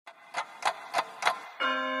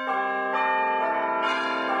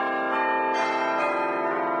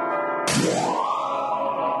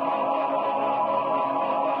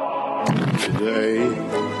Today,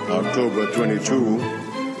 October 22,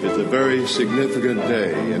 is a very significant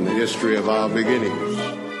day in the history of our beginnings.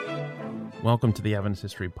 Welcome to the Adventist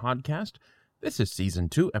History Podcast. This is Season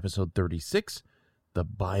 2, Episode 36, The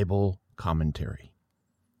Bible Commentary.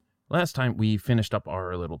 Last time we finished up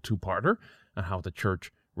our little two-parter on how the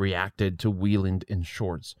church reacted to Wieland and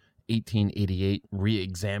Short's 1888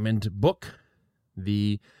 re-examined book.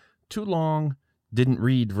 The too long, didn't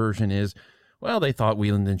read version is, well, they thought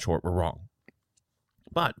Wieland and Short were wrong.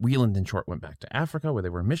 But Wieland and Short went back to Africa where they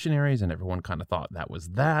were missionaries, and everyone kind of thought that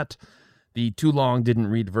was that. The too long, didn't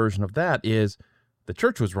read version of that is, the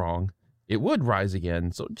church was wrong. It would rise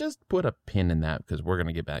again, so just put a pin in that because we're going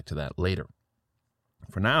to get back to that later.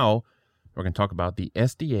 For now, we're going to talk about the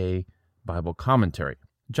SDA Bible Commentary.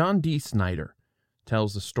 John D. Snyder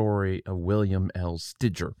tells the story of William L.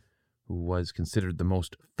 Stidger, who was considered the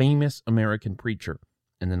most famous American preacher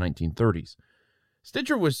in the 1930s.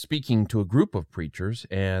 Stidger was speaking to a group of preachers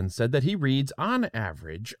and said that he reads, on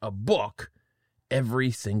average, a book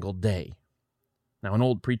every single day. Now, an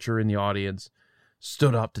old preacher in the audience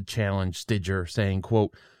stood up to challenge Stidger, saying,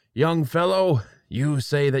 quote, "Young fellow, you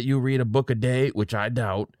say that you read a book a day, which I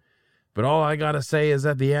doubt, but all I gotta say is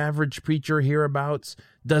that the average preacher hereabouts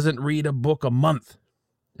doesn't read a book a month,"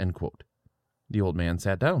 end quote. The old man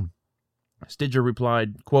sat down. Stidger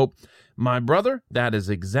replied, quote, "My brother, that is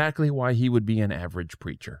exactly why he would be an average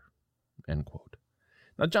preacher," end quote.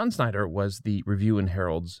 Now, John Snyder was the Review and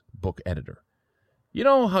Herald's book editor. You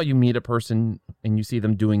know how you meet a person and you see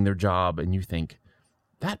them doing their job and you think,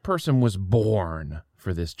 that person was born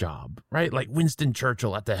for this job, right? Like Winston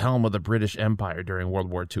Churchill at the helm of the British Empire during World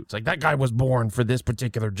War II. It's like that guy was born for this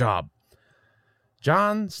particular job.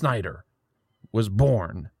 John Snyder was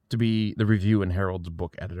born to be the Review and Herald's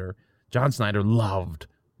book editor. John Snyder loved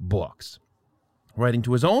books. Writing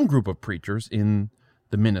to his own group of preachers in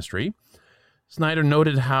the ministry, Snyder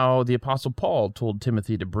noted how the Apostle Paul told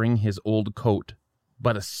Timothy to bring his old coat,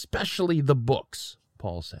 but especially the books,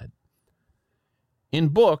 Paul said. In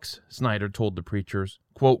books, Snyder told the preachers,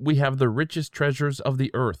 quote, "We have the richest treasures of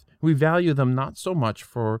the earth. We value them not so much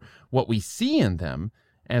for what we see in them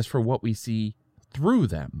as for what we see through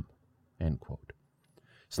them," end quote.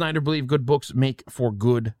 Snyder believed good books make for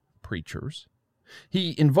good preachers.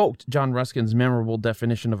 He invoked John Ruskin's memorable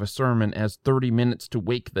definition of a sermon as 30 minutes to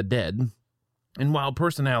wake the dead. And while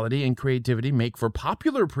personality and creativity make for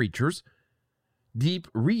popular preachers, deep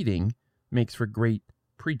reading makes for great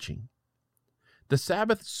preaching. The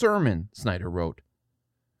Sabbath sermon, Snyder wrote,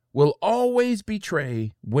 will always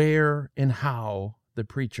betray where and how the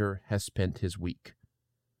preacher has spent his week.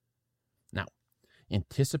 Now,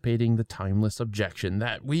 anticipating the timeless objection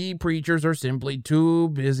that we preachers are simply too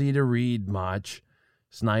busy to read much,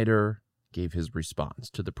 Snyder gave his response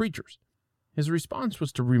to the preachers. His response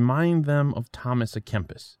was to remind them of Thomas à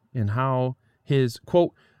Kempis and how his,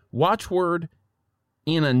 quote, "watchword,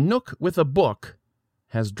 'in a nook with a book,'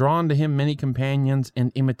 has drawn to him many companions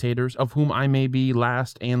and imitators, of whom I may be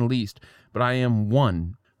last and least, but I am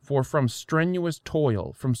one. For from strenuous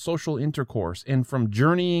toil, from social intercourse, and from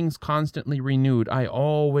journeyings constantly renewed, I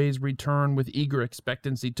always return with eager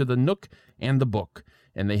expectancy to the nook and the book,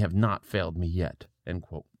 and they have not failed me yet," end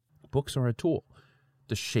quote. Books are a tool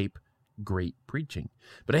to shape great preaching.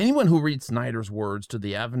 But anyone who reads Snyder's words to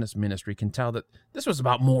the Adventist ministry can tell that this was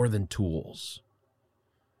about more than tools.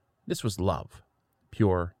 This was love,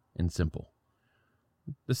 pure and simple.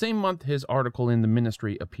 The same month his article in the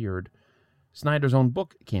ministry appeared, Snyder's own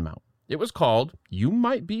book came out. It was called, you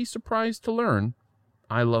might be surprised to learn,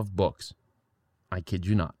 I Love Books. I kid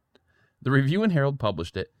you not. The Review and Herald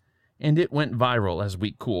published it, and it went viral, as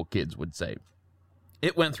we cool kids would say.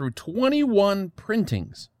 It went through 21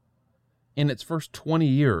 printings in its first 20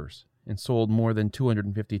 years and sold more than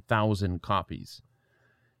 250,000 copies.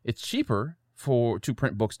 It's cheaper to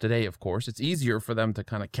print books today, of course. It's easier for them to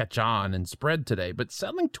kind of catch on and spread today, but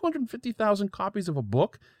selling 250,000 copies of a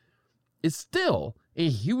book is still a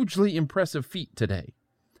hugely impressive feat today.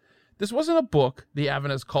 This wasn't a book the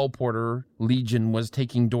Adventist Colporteur Legion was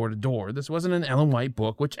taking door to door. This wasn't an Ellen White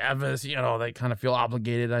book, which Adventists, they kind of feel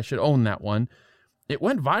obligated. I should own that one. It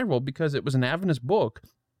went viral because it was an Adventist book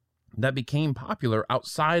that became popular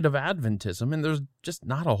outside of Adventism, and there's just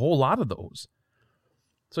not a whole lot of those.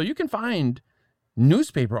 So you can find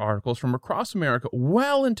newspaper articles from across America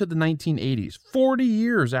well into the 1980s, 40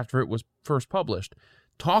 years after it was first published,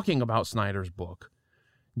 talking about Snyder's book.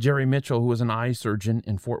 Jerry Mitchell, who was an eye surgeon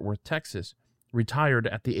in Fort Worth, Texas, retired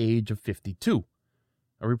at the age of 52.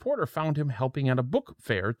 A reporter found him helping at a book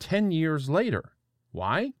fair 10 years later.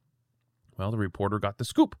 Why? Well, the reporter got the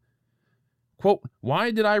scoop. Quote,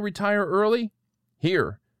 "Why did I retire early?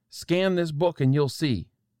 Here, scan this book and you'll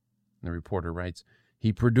see." The reporter writes,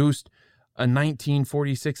 "He produced a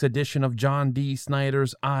 1946 edition of John D.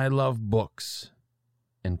 Snyder's I Love Books,"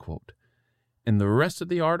 end quote. And the rest of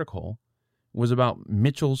the article was about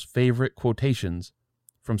Mitchell's favorite quotations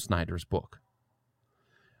from Snyder's book.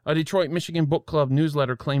 A Detroit, Michigan book club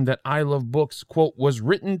newsletter claimed that I Love Books, quote, "was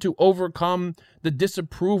written to overcome the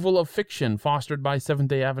disapproval of fiction fostered by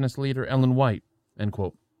Seventh-day Adventist leader Ellen White," end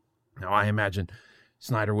quote. Now, I imagine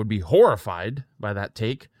Snyder would be horrified by that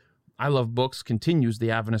take. I Love Books continues the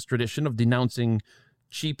Adventist tradition of denouncing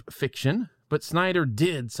cheap fiction, but Snyder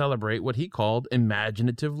did celebrate what he called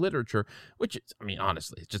imaginative literature, which is,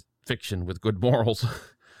 honestly, it's just fiction with good morals.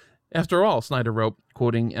 After all, Snyder wrote,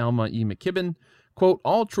 quoting Alma E. McKibben, quote,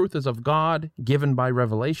 "All truth is of God, given by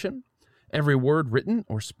revelation. Every word written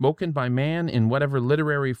or spoken by man in whatever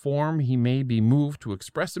literary form he may be moved to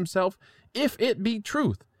express himself, if it be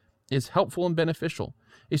truth, is helpful and beneficial.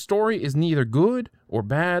 A story is neither good or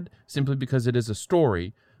bad simply because it is a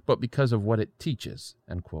story, but because of what it teaches,"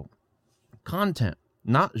 end quote. Content,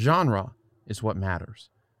 not genre, is what matters.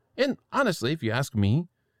 And honestly, if you ask me,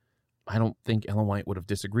 I don't think Ellen White would have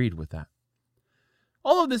disagreed with that.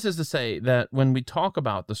 All of this is to say that when we talk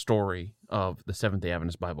about the story of the Seventh-day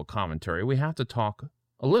Adventist Bible Commentary, we have to talk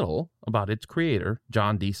a little about its creator,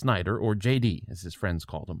 John D. Snyder, or J.D., as his friends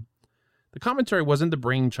called him. The commentary wasn't the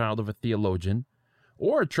brainchild of a theologian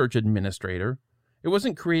or a church administrator. It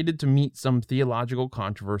wasn't created to meet some theological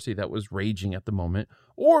controversy that was raging at the moment,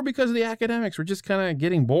 or because the academics were just kind of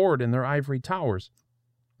getting bored in their ivory towers.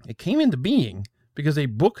 It came into being because a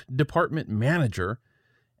book department manager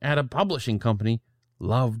at a publishing company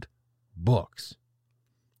loved books.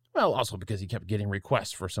 Well, also because he kept getting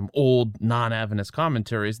requests for some old non-Adventist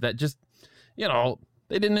commentaries that just, they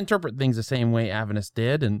didn't interpret things the same way Adventists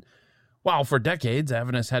did. And while for decades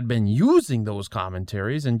Adventists had been using those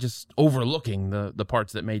commentaries and just overlooking the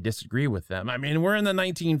parts that may disagree with them. We're in the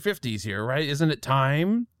 1950s here, right? Isn't it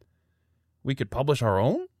time we could publish our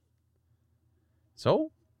own?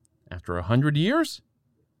 So, after 100 years,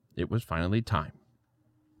 it was finally time.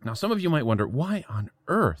 Now, some of you might wonder, why on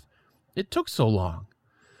earth it took so long?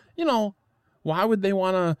 Why would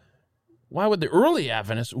the early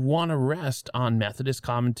Adventists want to rest on Methodist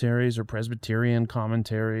commentaries or Presbyterian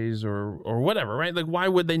commentaries or whatever, right? Like, why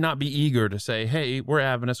would they not be eager to say, hey, we're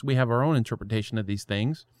Adventists, we have our own interpretation of these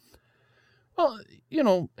things? Well,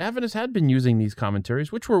 Adventists had been using these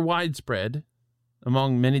commentaries, which were widespread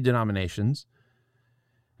among many denominations.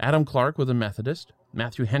 Adam Clark was a Methodist.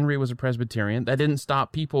 Matthew Henry was a Presbyterian. That didn't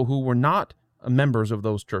stop people who were not members of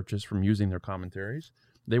those churches from using their commentaries.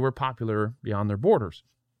 They were popular beyond their borders.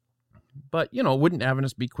 But, wouldn't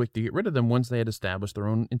Adventists be quick to get rid of them once they had established their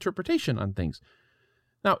own interpretation on things?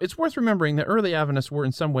 Now, it's worth remembering that early Adventists were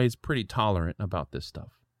in some ways pretty tolerant about this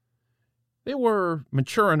stuff. They were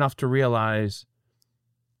mature enough to realize,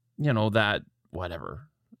 that whatever.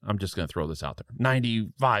 I'm just going to throw this out there.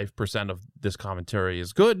 95% of this commentary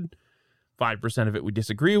is good. 5% of it we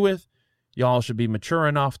disagree with. Y'all should be mature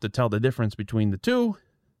enough to tell the difference between the two.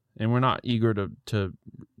 And we're not eager to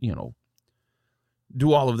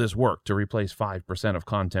do all of this work to replace 5% of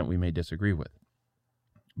content we may disagree with.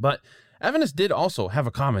 But Adventists did also have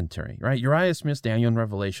a commentary, right? Uriah Smith's Daniel and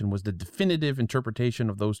Revelation was the definitive interpretation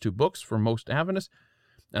of those two books for most Adventists.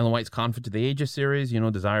 Ellen White's Conflict of the Ages series,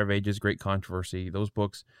 Desire of Ages, Great Controversy, those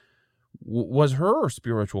books was her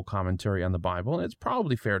spiritual commentary on the Bible. And it's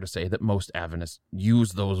probably fair to say that most Adventists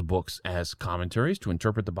use those books as commentaries to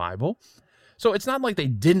interpret the Bible. So it's not like they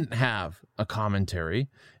didn't have a commentary.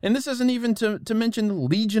 And this isn't even to mention the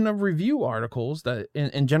legion of review articles that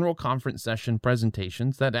in general conference session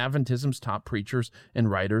presentations that Adventism's top preachers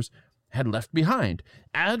and writers had left behind.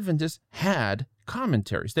 Adventists had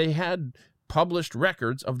commentaries. They had published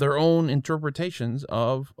records of their own interpretations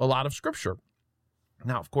of a lot of Scripture.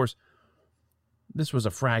 Now, of course, this was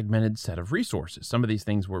a fragmented set of resources. Some of these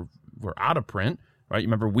things were out of print, right? You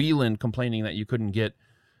remember Wieland complaining that you couldn't get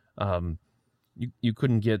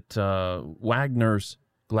Wagner's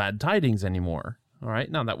Glad Tidings anymore. All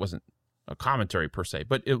right. Now, that wasn't a commentary per se,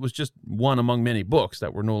 but it was just one among many books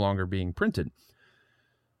that were no longer being printed.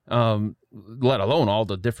 Let alone all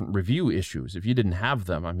the different review issues. If you didn't have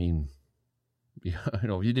them, if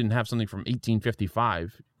you didn't have something from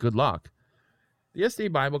 1855, good luck. The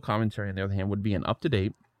SDA Bible Commentary, on the other hand, would be an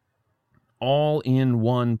up-to-date,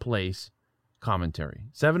 all-in-one-place commentary.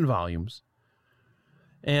 7 volumes.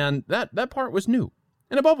 And that part was new.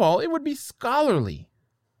 And above all, it would be scholarly.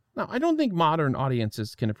 Now, I don't think modern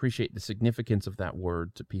audiences can appreciate the significance of that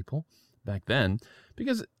word to people back then,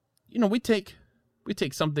 because, we take we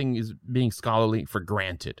take something as being scholarly for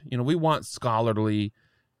granted. We want scholarly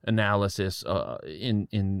analysis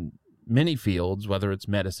in many fields, whether it's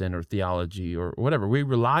medicine or theology or whatever. We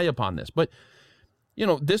rely upon this. But,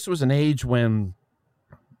 this was an age when,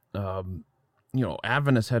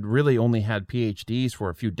 Adventists had really only had PhDs for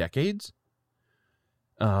a few decades.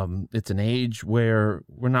 It's an age where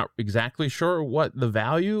we're not exactly sure what the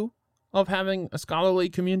value of having a scholarly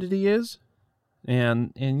community is.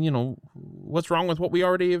 And what's wrong with what we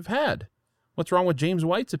already have had? What's wrong with James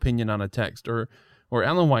White's opinion on a text or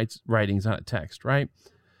Ellen White's writings on a text, right?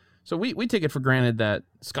 So we take it for granted that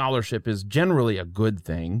scholarship is generally a good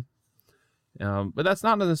thing, but that's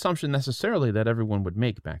not an assumption necessarily that everyone would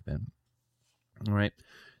make back then, all right?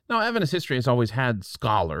 Now, Adventist history has always had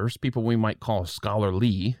scholars, people we might call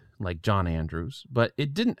scholarly, like John Andrews, but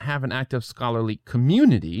it didn't have an active scholarly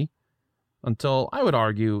community until, I would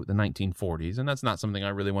argue, the 1940s, and that's not something I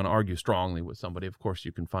really want to argue strongly with somebody. Of course,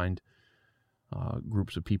 you can find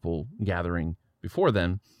groups of people gathering before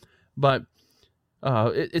then, but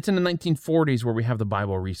it's in the 1940s where we have the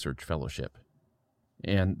Bible Research Fellowship,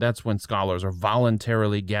 and that's when scholars are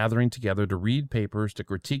voluntarily gathering together to read papers, to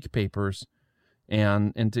critique papers,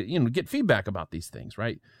 and to get feedback about these things,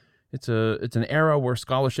 right? It's an era where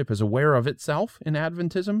scholarship is aware of itself in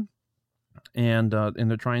Adventism, and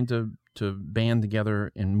they're trying to band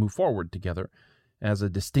together and move forward together as a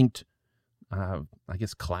distinct,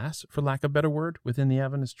 class, for lack of a better word, within the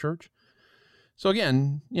Adventist Church. So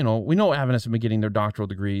again, we know Adventists have been getting their doctoral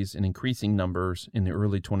degrees in increasing numbers in the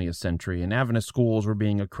early 20th century, and Adventist schools were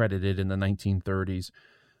being accredited in the 1930s.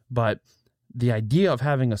 But the idea of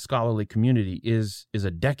having a scholarly community is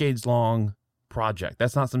a decades-long project.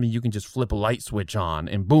 That's not something you can just flip a light switch on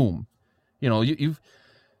and boom.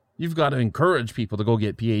 You've got to encourage people to go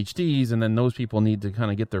get PhDs, and then those people need to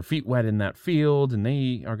kind of get their feet wet in that field, and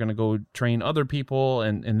they are going to go train other people,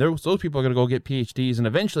 and those people are going to go get PhDs, and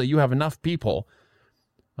eventually you have enough people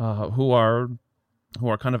who are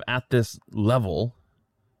kind of at this level,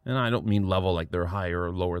 and I don't mean level like they're higher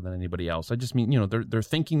or lower than anybody else. I just mean, they're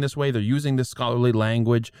thinking this way, they're using this scholarly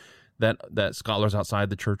language that scholars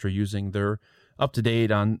outside the church are using, they're up to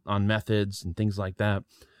date on methods and things like that.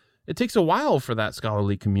 It takes a while for that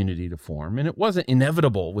scholarly community to form, and it wasn't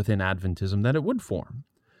inevitable within Adventism that it would form.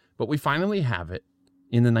 But we finally have it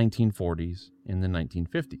in the 1940s, in the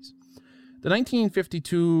 1950s. The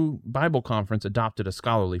 1952 Bible Conference adopted a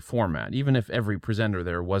scholarly format, even if every presenter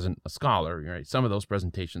there wasn't a scholar. Right? Some of those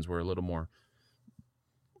presentations were a little more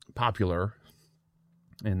popular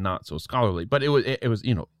and not so scholarly, but it was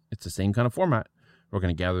it's the same kind of format. We're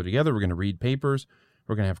going to gather together, we're going to read papers,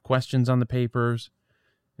 we're going to have questions on the papers,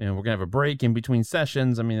 and we're going to have a break in between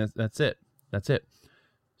sessions. I mean, that's it. That's it.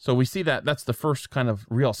 So we see that's the first kind of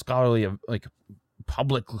real scholarly,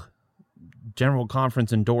 public general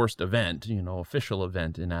conference endorsed event, official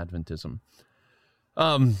event in Adventism.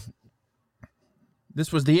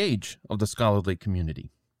 This was the age of the scholarly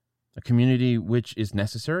community, a community which is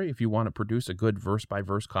necessary if you want to produce a good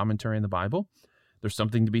verse-by-verse commentary in the Bible. There's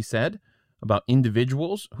something to be said about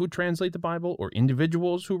individuals who translate the Bible or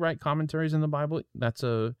individuals who write commentaries in the Bible. That's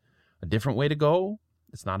a different way to go.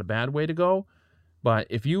 It's not a bad way to go. But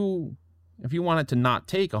if you want it to not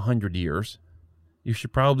take 100 years, you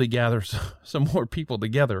should probably gather some more people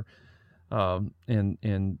together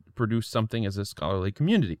and produce something as a scholarly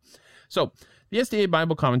community. So the SDA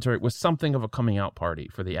Bible Commentary was something of a coming out party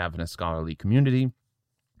for the Adventist scholarly community.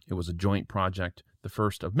 It was a joint project, the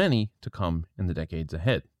first of many to come in the decades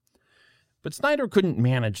ahead. But Snyder couldn't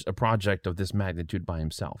manage a project of this magnitude by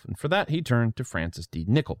himself, and for that he turned to Francis D.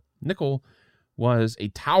 Nichol. Nichol was a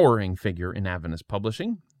towering figure in Adventist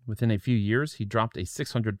publishing. Within a few years, he dropped a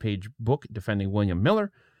 600-page book defending William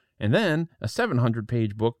Miller, and then a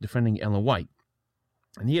 700-page book defending Ellen White.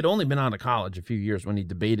 And he had only been out of college a few years when he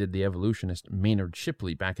debated the evolutionist Maynard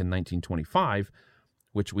Shipley back in 1925,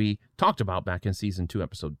 which we talked about back in Season 2,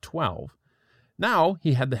 Episode 12. Now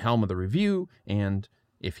he had the helm of the review, and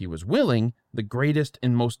if he was willing, the greatest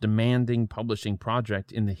and most demanding publishing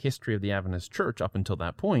project in the history of the Adventist Church up until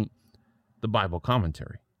that point, the Bible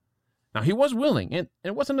Commentary. Now, he was willing, and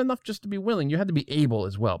it wasn't enough just to be willing. You had to be able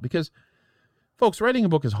as well, because, folks, writing a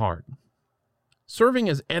book is hard. Serving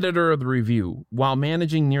as editor of the review while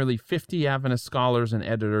managing nearly 50 Adventist scholars and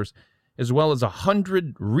editors, as well as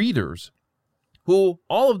 100 readers, who,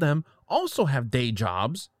 all of them, also have day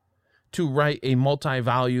jobs, to write a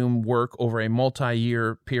multi-volume work over a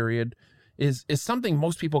multi-year period is something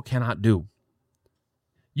most people cannot do.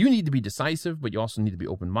 You need to be decisive, but you also need to be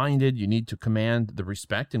open-minded. You need to command the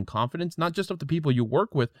respect and confidence, not just of the people you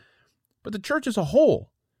work with, but the church as a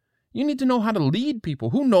whole. You need to know how to lead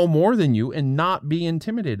people who know more than you and not be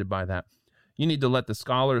intimidated by that. You need to let the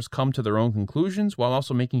scholars come to their own conclusions while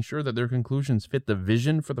also making sure that their conclusions fit the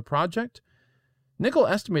vision for the project. Nickel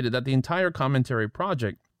estimated that the entire commentary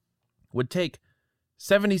project would take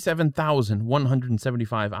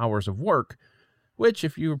 77,175 hours of work, which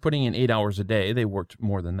if you were putting in 8 hours a day, they worked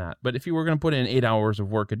more than that. But if you were going to put in 8 hours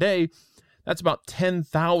of work a day, that's about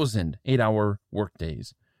 10,000 8-hour work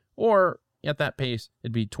days. Or at that pace,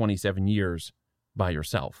 it'd be 27 years by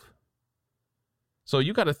yourself. So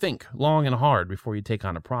you got to think long and hard before you take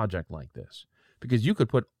on a project like this, because you could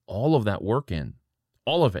put all of that work in,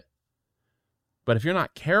 all of it. But if you're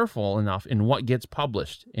not careful enough in what gets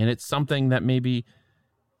published, and it's something that maybe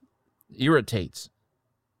irritates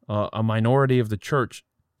a minority of the church,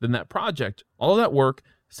 then that project, all of that work,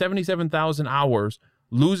 77,000 hours,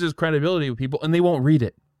 loses credibility with people, and they won't read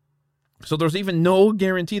it. So there's even no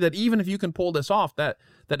guarantee that even if you can pull this off, that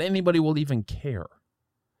anybody will even care.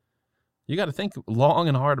 You got to think long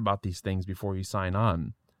and hard about these things before you sign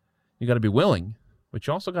on. You got to be willing, but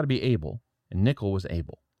you also got to be able, and Nickel was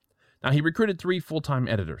able. Now, he recruited 3 full-time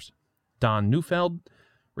editors, Don Neufeld,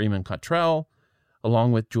 Raymond Cottrell,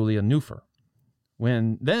 along with Julia Neufer.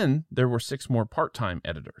 Then there were 6 more part-time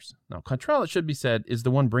editors. Now, Cottrell, it should be said, is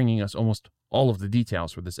the one bringing us almost all of the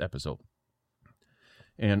details for this episode.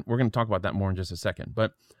 And we're going to talk about that more in just a second.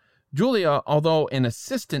 But Julia, although an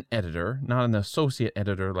assistant editor, not an associate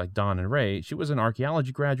editor like Don and Ray, she was an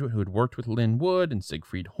archaeology graduate who had worked with Lynn Wood and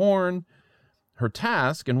Siegfried Horn. Her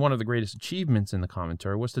task, and one of the greatest achievements in the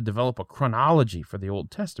commentary, was to develop a chronology for the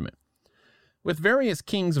Old Testament. With various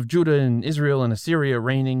kings of Judah and Israel and Assyria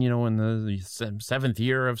reigning, in the 7th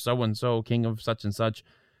year of so-and-so, king of such and such,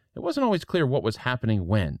 it wasn't always clear what was happening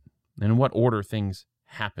when, and in what order things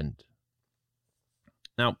happened.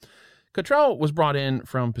 Now, Cottrell was brought in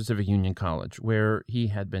from Pacific Union College, where he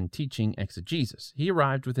had been teaching exegesis. He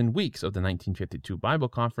arrived within weeks of the 1952 Bible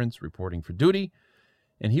Conference, reporting for duty,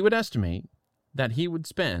 and he would estimate that he would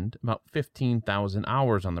spend about 15,000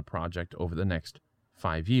 hours on the project over the next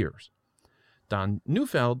 5 years. Don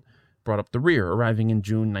Neufeld brought up the rear, arriving in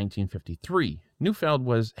June 1953. Neufeld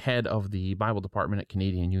was head of the Bible department at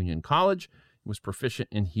Canadian Union College. He was proficient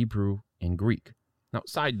in Hebrew and Greek. Now,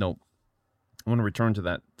 side note, I want to return to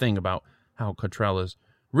that thing about how Cottrell is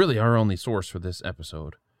really our only source for this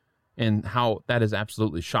episode, and how that is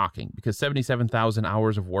absolutely shocking, because 77,000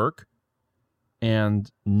 hours of work, and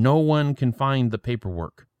no one can find the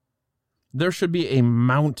paperwork. There should be a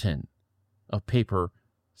mountain of paper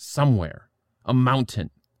somewhere. A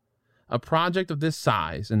mountain. A project of this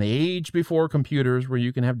size, in the age before computers where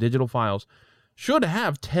you can have digital files, should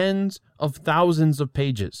have tens of thousands of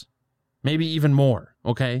pages. Maybe even more,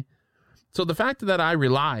 okay? So the fact that I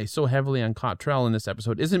rely so heavily on Cottrell in this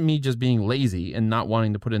episode isn't me just being lazy and not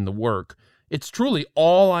wanting to put in the work. It's truly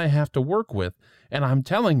all I have to work with, and I'm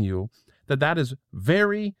telling you that is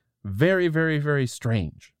very, very, very, very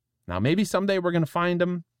strange. Now, maybe someday we're going to find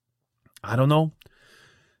them. I don't know.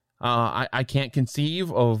 I can't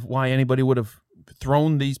conceive of why anybody would have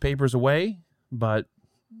thrown these papers away, but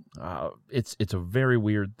it's a very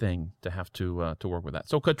weird thing to have to work with that.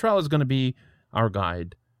 So Cottrell is going to be our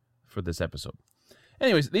guide for this episode.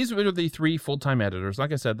 Anyways, these were the 3 full-time editors.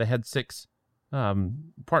 Like I said, they had 6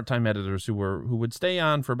 part-time editors who would stay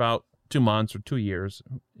on for about 2 months or 2 years,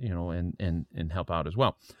 and help out as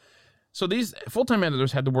well. So these full-time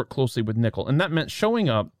editors had to work closely with Nickel, and that meant showing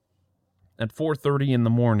up at 4:30 in the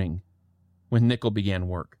morning when Nickel began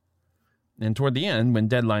work. And toward the end, when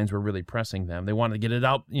deadlines were really pressing them, they wanted to get it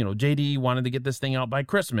out. JD wanted to get this thing out by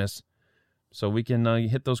Christmas so we can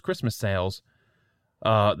hit those Christmas sales.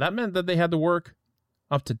 That meant that they had to work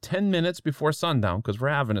up to 10 minutes before sundown, because we're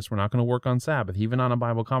Adventists, we're not going to work on Sabbath, even on a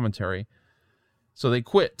Bible commentary. So they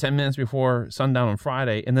quit 10 minutes before sundown on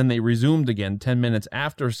Friday, and then they resumed again 10 minutes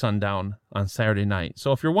after sundown on Saturday night.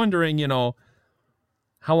 So if you're wondering,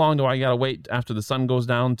 how long do I got to wait after the sun goes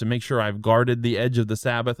down to make sure I've guarded the edge of the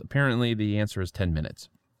Sabbath? Apparently, the answer is 10 minutes.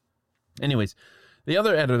 Anyways, the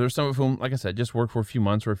other editors, some of whom, like I said, just worked for a few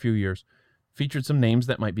months or a few years, featured some names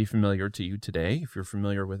that might be familiar to you today, if you're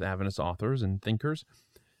familiar with Adventist authors and thinkers.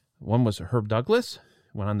 One was Herb Douglas,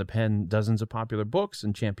 went on to pen dozens of popular books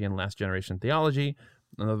and champion last-generation theology.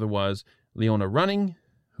 Another was Leona Running,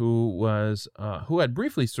 who had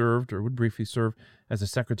briefly served, or would briefly serve, as a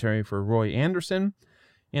secretary for Roy Anderson.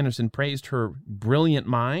 Anderson praised her brilliant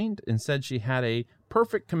mind and said she had a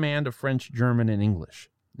perfect command of French, German, and English.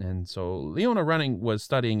 And so Leona Running was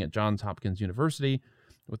studying at Johns Hopkins University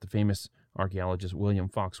with the famous archaeologist William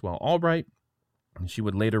Foxwell Albright. And she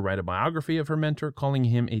would later write a biography of her mentor, calling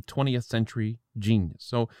him a 20th century genius.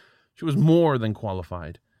 So she was more than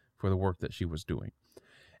qualified for the work that she was doing.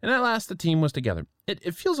 And at last, the team was together.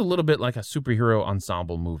 It feels a little bit like a superhero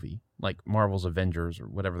ensemble movie, like Marvel's Avengers or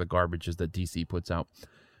whatever the garbage is that DC puts out,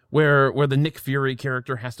 where the Nick Fury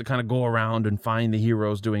character has to kind of go around and find the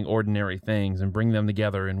heroes doing ordinary things and bring them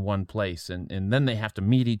together in one place. And then they have to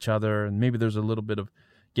meet each other, and maybe there's a little bit of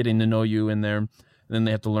getting to know you in there. And then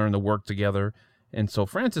they have to learn to work together. And so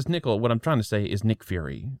Francis Nichol, what I'm trying to say is Nick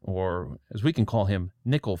Fury, or as we can call him,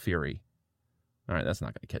 Nichol Fury. All right, that's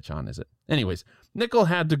not going to catch on, is it? Anyways, Nichol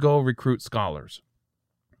had to go recruit scholars.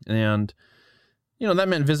 And, that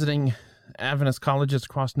meant visiting Adventist colleges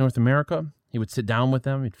across North America. He would sit down with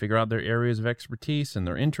them. He'd figure out their areas of expertise and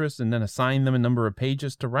their interests, and then assign them a number of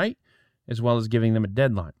pages to write, as well as giving them a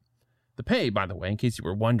deadline. The pay, by the way, in case you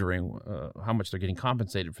were wondering how much they're getting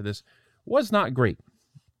compensated for this, was not great.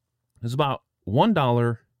 It was about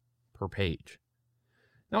 $1 per page.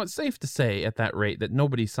 Now, it's safe to say at that rate that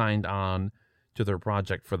nobody signed on to their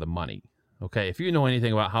project for the money. Okay, if you know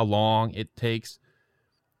anything about how long it takes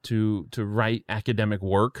to write academic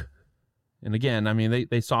work, and again, I mean,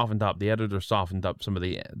 they softened up, the editor softened up some of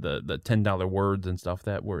the $10 words and stuff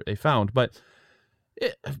that they found, but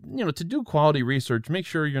to do quality research, make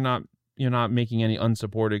sure you're not making any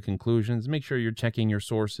unsupported conclusions. Make sure you're checking your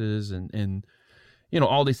sources and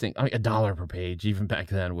all these things. I mean, $1 per page, even back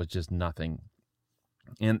then, was just nothing.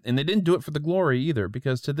 And they didn't do it for the glory either,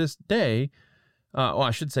 because to this day,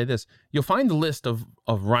 I should say this, you'll find the list of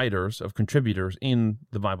writers, of contributors in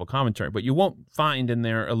the Bible commentary, but you won't find in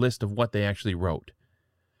there a list of what they actually wrote.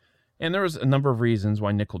 And there was a number of reasons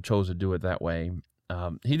why Nichol chose to do it that way.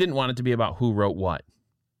 He didn't want it to be about who wrote what.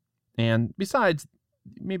 And besides,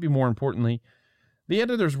 maybe more importantly, the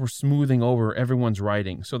editors were smoothing over everyone's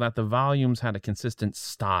writing so that the volumes had a consistent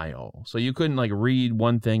style. So you couldn't read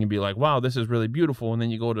one thing and be like, wow, this is really beautiful. And then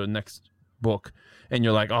you go to the next book and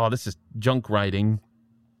you're like, oh, this is junk writing.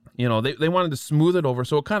 They wanted to smooth it over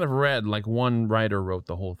so it kind of read like one writer wrote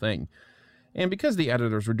the whole thing. And because the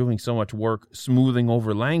editors were doing so much work smoothing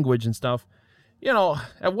over language and stuff,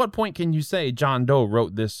 at what point can you say John Doe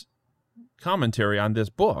wrote this commentary on this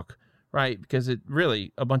book, right? Because it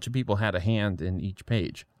really, a bunch of people had a hand in each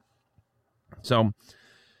page. So,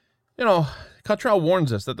 Cottrell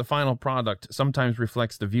warns us that the final product sometimes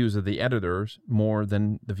reflects the views of the editors more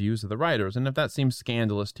than the views of the writers. And if that seems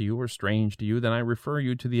scandalous to you or strange to you, then I refer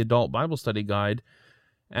you to the Adult Bible Study Guide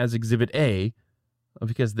as Exhibit A,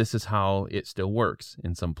 because this is how it still works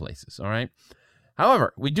in some places, all right?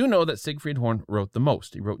 However, we do know that Siegfried Horn wrote the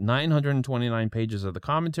most. He wrote 929 pages of the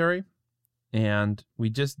commentary, and we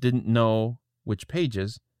just didn't know which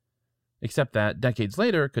pages, except that decades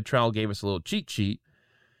later, Cottrell gave us a little cheat sheet.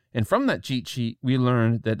 And from that cheat sheet, we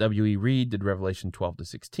learned that W.E. Reed did Revelation 12 to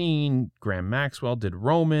 16, Graham Maxwell did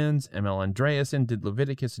Romans, M.L. Andreasen did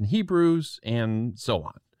Leviticus and Hebrews, and so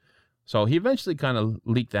on. So he eventually kind of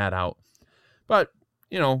leaked that out. But,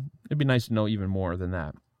 it'd be nice to know even more than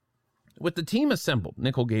that. With the team assembled,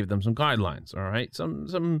 Nichol gave them some guidelines, all right?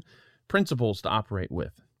 Some principles to operate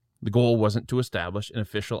with. The goal wasn't to establish an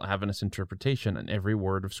official Adventist interpretation on every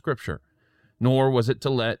word of Scripture, nor was it to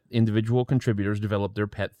let individual contributors develop their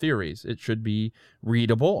pet theories. It should be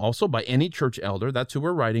readable also by any church elder, that's who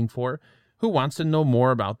we're writing for, who wants to know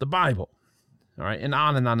more about the Bible. All right, and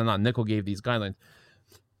on and on and on. Nichol gave these guidelines.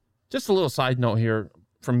 Just a little side note here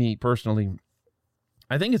from me personally.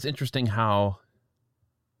 I think it's interesting how,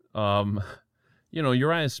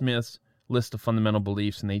 Uriah Smith's list of fundamental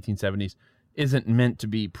beliefs in the 1870s isn't meant to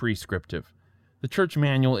be prescriptive. The church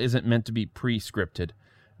manual isn't meant to be prescripted.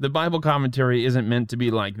 The Bible commentary isn't meant to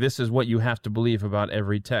be like, this is what you have to believe about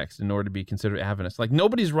every text in order to be considered Adventist.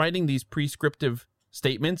 Nobody's writing these prescriptive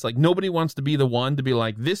statements. Nobody wants to be the one to be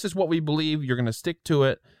like, this is what we believe, you're going to stick to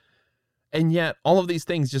it. And yet, all of these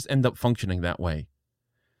things just end up functioning that way.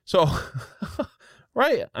 So,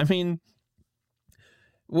 right, I mean,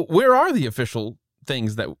 where are the official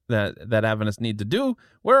things that Adventists need to do?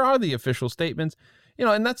 Where are the official statements?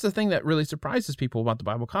 And that's the thing that really surprises people about the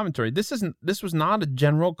Bible commentary. This was not a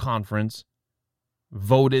general conference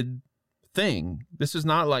voted thing. This is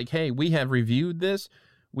not like, hey, we have reviewed this.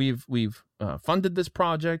 We've funded this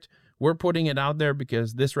project. We're putting it out there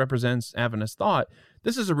because this represents Adventist thought.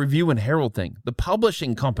 This is a Review and Herald thing. The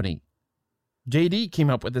publishing company, JD, came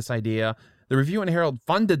up with this idea. The Review and Herald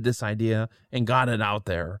funded this idea and got it out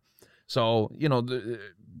there. So,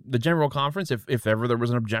 the general conference, if ever there was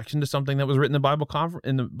an objection to something that was written in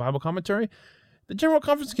the Bible commentary, the general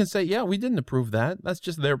conference can say, yeah, we didn't approve that. That's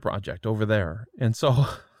just their project over there. And so,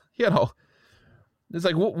 it's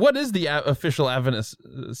like, what is the official Adventist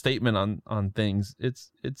statement on things?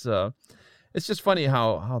 It's it's just funny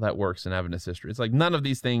how that works in Adventist history. It's like none of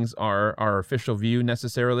these things are our official view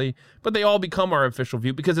necessarily, but they all become our official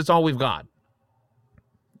view because it's all we've got.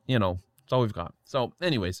 It's all we've got. So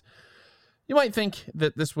anyways, you might think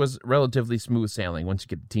that this was relatively smooth sailing once you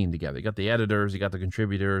get the team together. You got the editors, you got the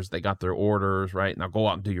contributors, they got their orders, right? Now go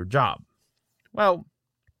out and do your job. Well,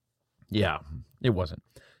 yeah, it wasn't.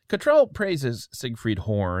 Cottrell praises Siegfried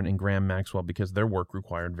Horn and Graham Maxwell because their work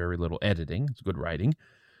required very little editing. It's good writing.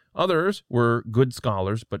 Others were good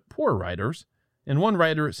scholars, but poor writers. And one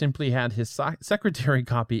writer simply had his secretary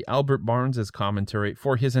copy Albert Barnes's commentary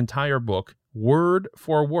for his entire book, word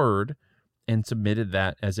for word, and submitted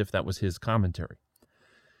that as if that was his commentary.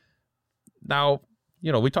 Now,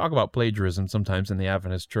 we talk about plagiarism sometimes in the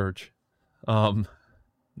Adventist church.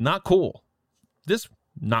 Not cool. This,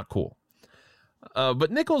 not cool.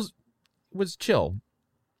 But Nichols was chill.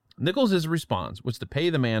 Nichols' response was to pay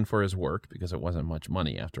the man for his work, because it wasn't much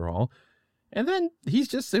money after all. And then he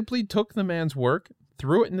just simply took the man's work,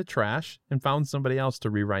 threw it in the trash, and found somebody else to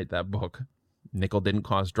rewrite that book. Nichols didn't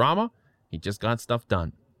cause drama. He just got stuff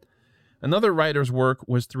done. Another writer's work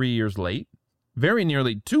was 3 years late, very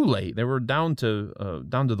nearly too late. They were down to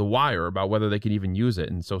the wire about whether they could even use it.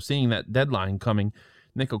 And so seeing that deadline coming,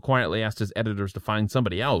 Nichols quietly asked his editors to find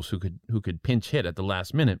somebody else who could pinch hit at the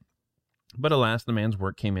last minute. But alas, the man's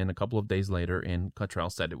work came in a couple of days later, and Cottrell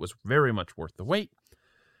said it was very much worth the wait.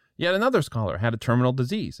 Yet another scholar had a terminal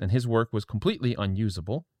disease, and his work was completely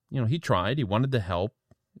unusable. He tried. He wanted to help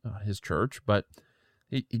his church, but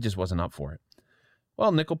he just wasn't up for it.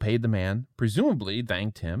 Well, Nichols paid the man, presumably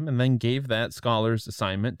thanked him, and then gave that scholar's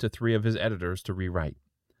assignment to 3 of his editors to rewrite.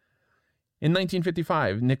 In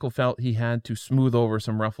 1955, Nichols felt he had to smooth over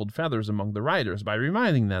some ruffled feathers among the writers by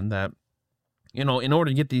reminding them that, in order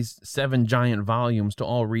to get these 7 giant volumes to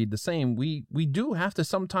all read the same, we do have to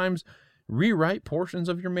sometimes rewrite portions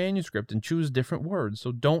of your manuscript and choose different words,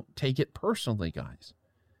 so don't take it personally, guys.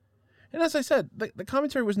 And as I said, the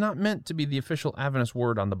commentary was not meant to be the official Adventist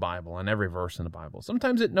word on the Bible, on every verse in the Bible.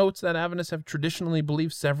 Sometimes it notes that Adventists have traditionally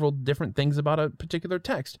believed several different things about a particular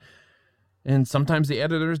text. And sometimes the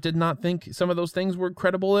editors did not think some of those things were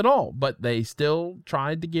credible at all, but they still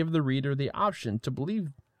tried to give the reader the option to believe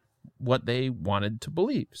what they wanted to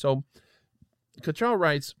believe. So Cottrell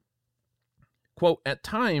writes, quote, "At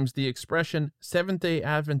times the expression Seventh-day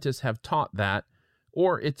Adventists have taught that,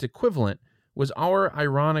 or its equivalent, was our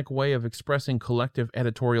ironic way of expressing collective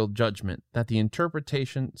editorial judgment that the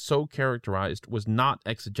interpretation so characterized was not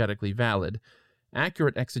exegetically valid.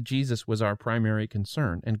 Accurate exegesis was our primary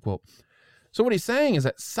concern," end quote. So what he's saying is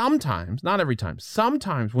that sometimes, not every time,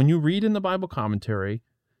 sometimes when you read in the Bible commentary,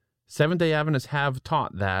 Seventh-day Adventists have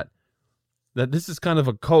taught that this is kind of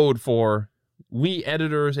a code for we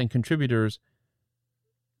editors and contributors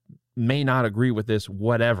may not agree with this,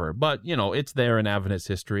 whatever. But, it's there in Adventist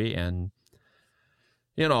history, and,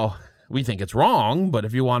 we think it's wrong, but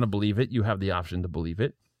if you want to believe it, you have the option to believe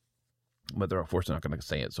it. But they're, of course, not going to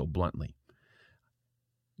say it so bluntly.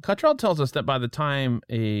 Cottrell tells us that by the time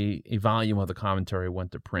a volume of the commentary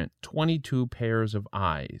went to print, 22 pairs of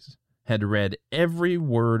eyes had read every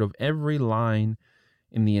word of every line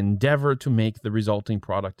in the endeavor to make the resulting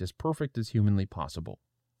product as perfect as humanly possible.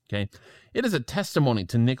 Okay, it is a testimony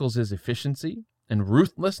to Nichols' efficiency and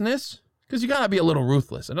ruthlessness, because you got to be a little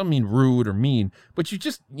ruthless. I don't mean rude or mean, but you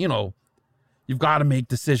just, you've got to make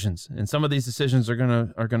decisions, and some of these decisions are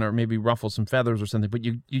gonna maybe ruffle some feathers or something, but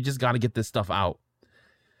you just got to get this stuff out.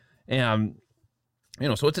 And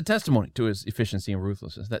so it's a testimony to his efficiency and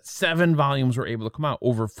ruthlessness that 7 volumes were able to come out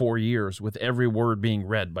over 4 years with every word being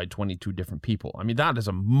read by 22 different people. I mean, that is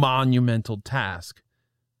a monumental task.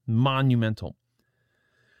 Monumental.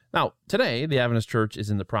 Now, today, the Adventist Church is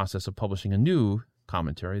in the process of publishing a new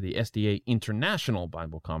commentary, the SDA International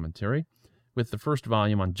Bible Commentary, with the first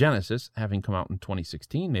volume on Genesis having come out in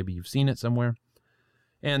 2016. Maybe you've seen it somewhere.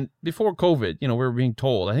 And before COVID, we were being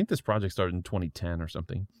told, I think this project started in 2010 or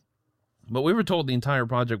something, but we were told the entire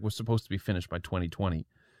project was supposed to be finished by 2020.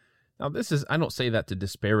 Now, I don't say that to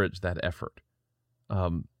disparage that effort,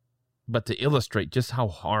 but to illustrate just how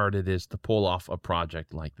hard it is to pull off a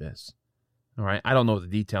project like this. All right, I don't know the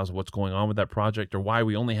details of what's going on with that project or why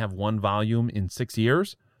we only have 1 volume in 6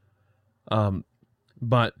 years,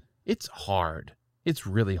 but it's hard. It's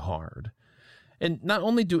really hard. And not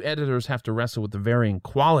only do editors have to wrestle with the varying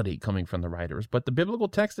quality coming from the writers, but the biblical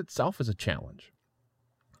text itself is a challenge.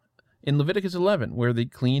 In Leviticus 11, where the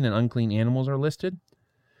clean and unclean animals are listed,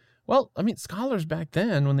 scholars back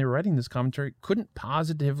then, when they were writing this commentary, couldn't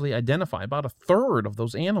positively identify about 1/3 of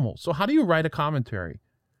those animals. So how do you write a commentary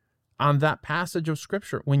on that passage of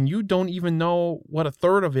Scripture when you don't even know what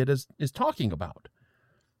 1/3 of it is talking about?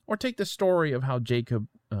 Or take the story of how Jacob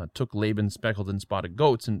took Laban's speckled and spotted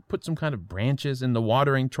goats and put some kind of branches in the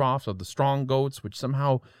watering troughs of the strong goats, which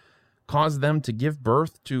somehow caused them to give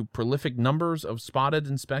birth to prolific numbers of spotted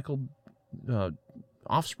and speckled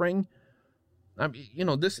offspring. I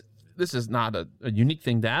mean, this is not a unique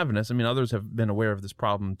thing to Adventists. I mean, others have been aware of this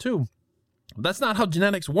problem too. That's not how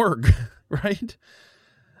genetics work, right?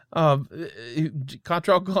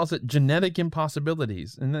 Cottrell calls it genetic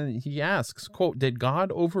impossibilities. And then he asks, quote, did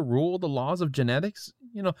God overrule the laws of genetics?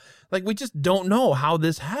 We just don't know how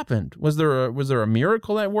this happened. Was there a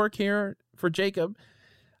miracle at work here for Jacob?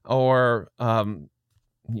 Or, I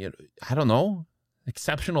don't know,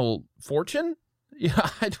 exceptional fortune? Yeah,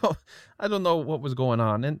 I don't know what was going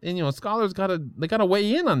on. And scholars gotta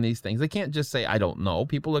weigh in on these things. They can't just say, I don't know.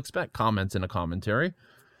 People expect comments in a commentary.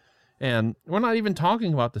 And we're not even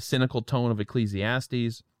talking about the cynical tone of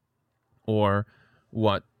Ecclesiastes or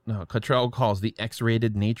what Cottrell calls the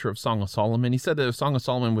X-rated nature of Song of Solomon. He said that if Song of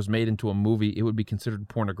Solomon was made into a movie, it would be considered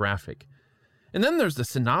pornographic. And then there's the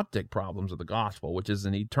synoptic problems of the gospel, which is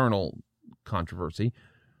an eternal controversy.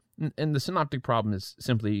 And the synoptic problem is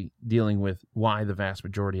simply dealing with why the vast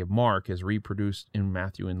majority of Mark is reproduced in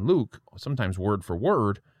Matthew and Luke, sometimes word for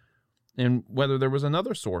word, and whether there was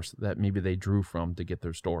another source that maybe they drew from to get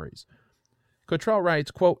their stories. Cottrell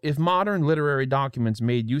writes, quote, if modern literary documents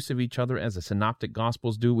made use of each other as the synoptic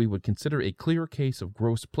gospels do, we would consider a clear case of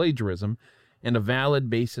gross plagiarism and a valid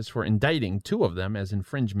basis for indicting two of them as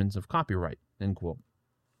infringements of copyright, end quote.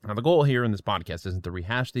 Now, the goal here in this podcast isn't to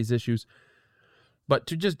rehash these issues, but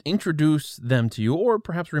to just introduce them to you or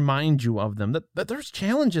perhaps remind you of them, that there's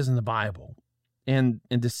challenges in the Bible. And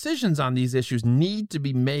decisions on these issues need to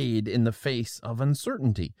be made in the face of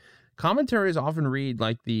uncertainty. Commentaries often read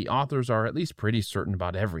like the authors are at least pretty certain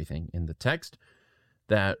about everything in the text,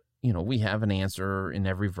 that, we have an answer in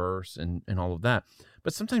every verse and all of that.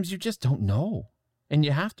 But sometimes you just don't know, and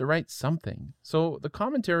you have to write something. So the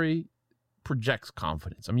commentary projects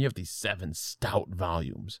confidence. I mean, you have these 7 stout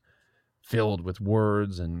volumes filled with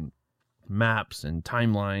words and maps and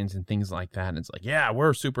timelines and things like that. And it's like, yeah,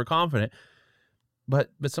 we're super confident.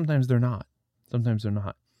 But sometimes they're not. Sometimes they're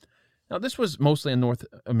not. Now, this was mostly a North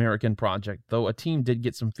American project, though a team did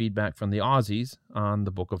get some feedback from the Aussies on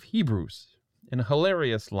the book of Hebrews. In a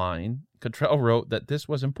hilarious line, Cottrell wrote that this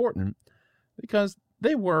was important because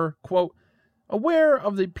they were, quote, aware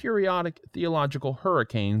of the periodic theological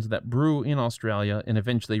hurricanes that brew in Australia and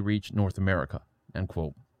eventually reach North America, end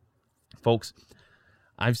quote. Folks,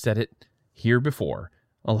 I've said it here before.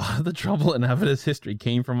 A lot of the trouble in Adventist history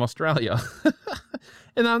came from Australia.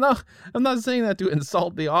 And I'm not saying that to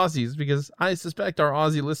insult the Aussies, because I suspect our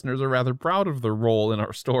Aussie listeners are rather proud of their role in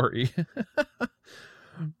our story.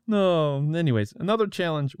 No, anyways, another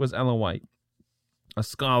challenge was Ellen White. A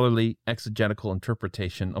scholarly exegetical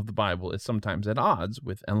interpretation of the Bible is sometimes at odds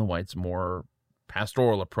with Ellen White's more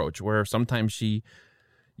pastoral approach, where sometimes she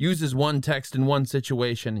uses one text in one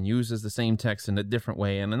situation and uses the same text in a different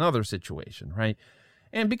way in another situation, right?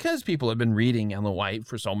 And because people have been reading Ellen White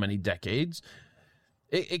for so many decades,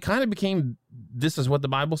 it kind of became, this is what the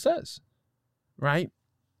Bible says, right?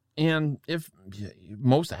 And if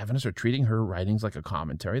most Adventists are treating her writings like a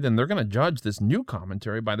commentary, then they're going to judge this new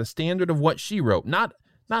commentary by the standard of what she wrote, not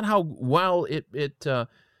how well it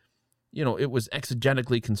was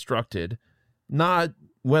exegetically constructed, not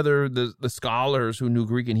whether the scholars who knew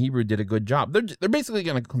Greek and Hebrew did a good job. They're basically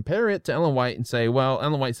going to compare it to Ellen White and say, well,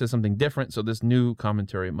 Ellen White says something different, so this new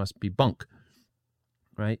commentary must be bunk,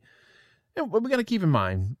 right? And we got to keep in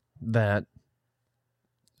mind that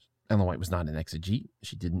Ellen White was not an exegete.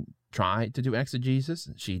 She didn't try to do exegesis.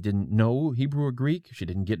 She didn't know Hebrew or Greek. She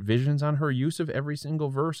didn't get visions on her use of every single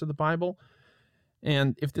verse of the Bible.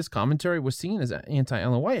 And if this commentary was seen as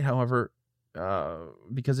anti-Ellen White, however,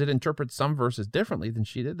 because it interprets some verses differently than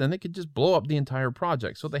she did, then they could just blow up the entire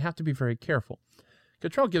project. So they have to be very careful.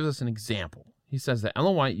 Cottrell gives us an example. He says that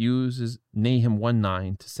Ellen White uses Nahum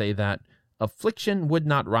 1:9 to say that affliction would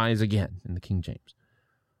not rise again in the King James,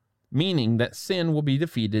 meaning that sin will be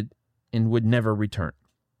defeated and would never return.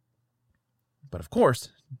 But of course,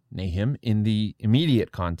 Nahum, in the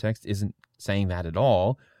immediate context, isn't saying that at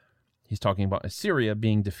all. He's talking about Assyria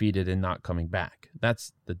being defeated and not coming back.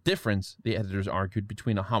 That's the difference, the editors argued,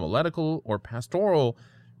 between a homiletical or pastoral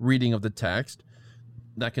reading of the text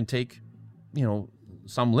that can take,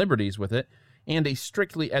 some liberties with it, and a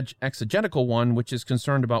strictly exegetical one, which is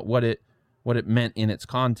concerned about what it meant in its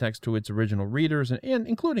context to its original readers, and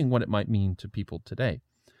including what it might mean to people today.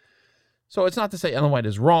 So it's not to say Ellen White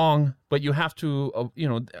is wrong, but you have to,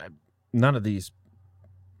 none of these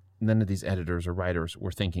editors or writers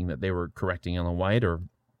were thinking that they were correcting Ellen White or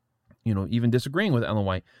even disagreeing with Ellen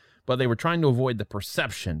White, but they were trying to avoid the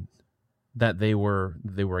perception that they were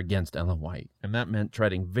against Ellen White, and that meant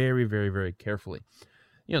treading very, very, very carefully.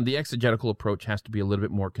 The exegetical approach has to be a little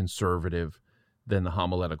bit more conservative than the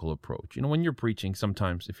homiletical approach. When you're preaching,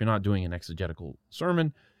 sometimes if you're not doing an exegetical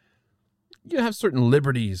sermon, you have certain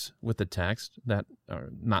liberties with the text that are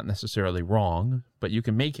not necessarily wrong, but you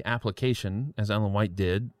can make application, as Ellen White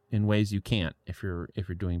did, in ways you can't if you're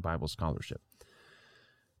doing Bible scholarship.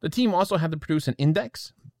 The team also had to produce an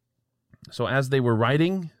index. So as they were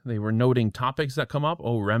writing, they were noting topics that come up,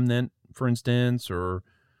 remnant, for instance, or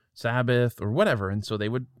Sabbath, or whatever. And so they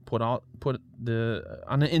would put on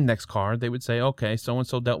an index card, they would say, okay,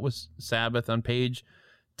 so-and-so dealt with Sabbath on page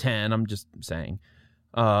 10, I'm just saying.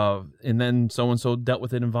 And then so-and-so dealt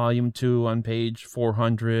with it in volume 2 on page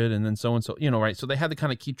 400, and then so-and-so, right? So they had to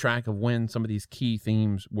kind of keep track of when some of these key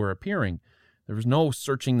themes were appearing. There was no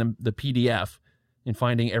searching the PDF and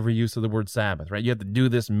finding every use of the word Sabbath, right? You have to do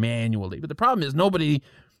this manually. But the problem is nobody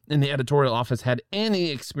in the editorial office had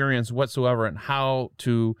any experience whatsoever on how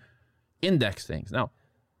to index things. Now,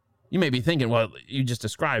 you may be thinking, well, you just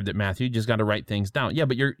described it, Matthew. You just got to write things down. Yeah,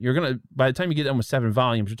 but you're going to, by the time you get done with 7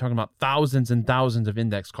 volumes, you're talking about thousands and thousands of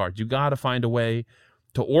index cards. You got to find a way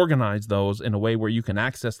to organize those in a way where you can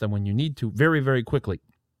access them when you need to very, very quickly.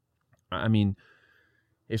 I mean,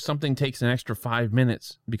 if something takes an extra 5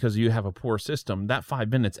 minutes because you have a poor system, that 5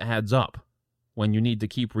 minutes adds up when you need to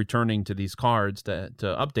keep returning to these cards to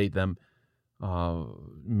update them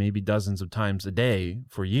maybe dozens of times a day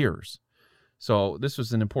for years. So this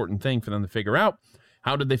was an important thing for them to figure out.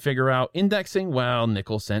 How did they figure out indexing? Well,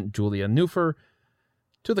 Nichols sent Julia Neuffer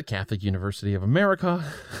to the Catholic University of America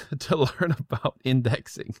to learn about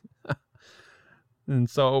indexing. And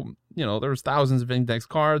so, there's thousands of index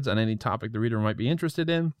cards on any topic the reader might be interested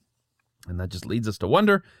in. And that just leads us to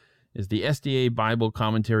wonder, is the SDA Bible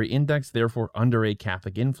Commentary Index therefore under a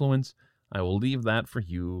Catholic influence? I will leave that for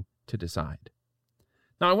you to decide.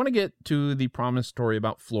 Now, I want to get to the promised story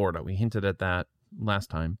about Florida. We hinted at that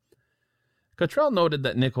last time. Cottrell noted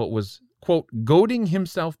that Nichols was, quote, goading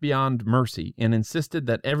himself beyond mercy and insisted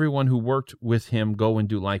that everyone who worked with him go and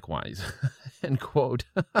do likewise, end quote.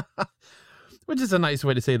 Which is a nice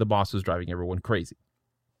way to say the boss was driving everyone crazy.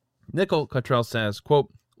 Nichols, Cottrell says,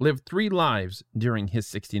 quote, lived 3 lives during his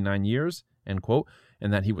 69 years, end quote,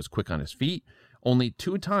 and that he was quick on his feet. Only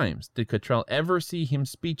 2 times did Cottrell ever see him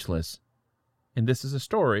speechless, and this is a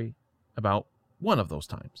story about one of those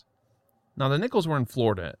times. Now, the Nichols were in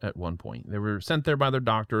Florida at one point. They were sent there by their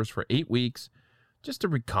doctors for 8 weeks just to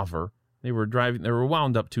recover. They were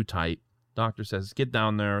wound up too tight. Doctor says, get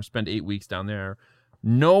down there, spend 8 weeks down there.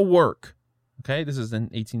 No work. Okay, this is in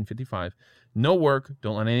 1855. No work.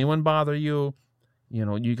 Don't let anyone bother you.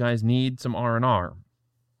 You guys need some R&R.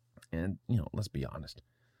 And, let's be honest.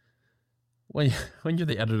 When you're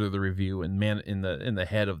the editor of the review and man in the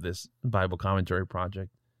head of this Bible commentary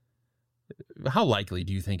project, how likely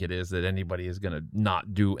do you think it is that anybody is going to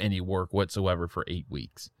not do any work whatsoever for 8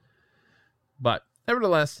 weeks? But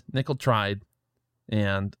nevertheless, Nichols tried,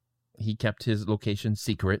 and he kept his location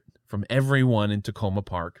secret from everyone in Tacoma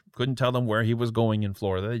Park. Couldn't tell them where he was going in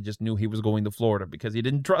Florida. They just knew he was going to Florida because he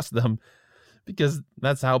didn't trust them, because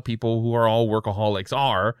that's how people who are all workaholics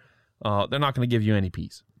are. They're not going to give you any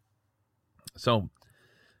peace. So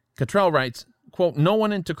Cottrell writes, quote, no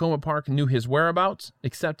one in Tacoma Park knew his whereabouts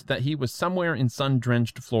except that he was somewhere in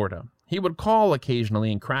sun-drenched Florida. He would call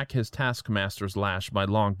occasionally and crack his taskmaster's lash by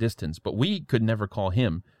long distance, but we could never call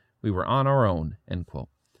him. We were on our own, end quote.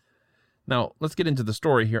 Now, let's get into the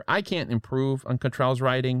story here. I can't improve on Cottrell's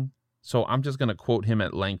writing, so I'm just going to quote him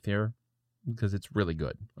at length here because it's really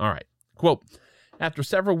good. All right. Quote, after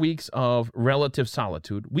several weeks of relative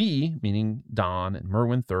solitude, we, meaning Don and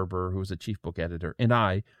Merwin Thurber, who was the chief book editor, and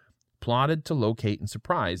I, plotted to locate and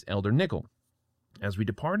surprise Elder Nichols. As we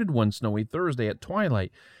departed one snowy Thursday at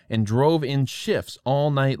twilight and drove in shifts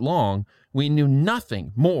all night long, we knew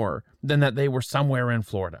nothing more than that they were somewhere in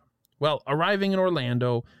Florida. Well, arriving in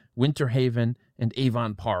Orlando, Winter Haven, and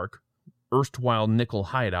Avon Park, erstwhile Nichols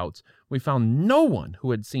hideouts, we found no one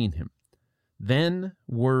who had seen him. Then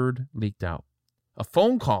word leaked out. A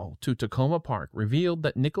phone call to Tacoma Park revealed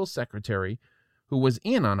that Nichols' secretary, who was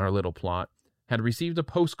in on our little plot, had received a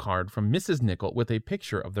postcard from Mrs. Nichols with a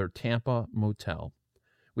picture of their Tampa motel.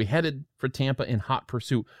 We headed for Tampa in hot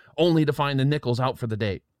pursuit, only to find the Nichols out for the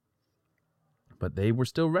day. But they were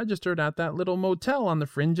still registered at that little motel on the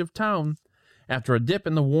fringe of town. After a dip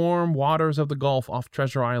in the warm waters of the Gulf off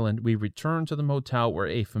Treasure Island, we returned to the motel where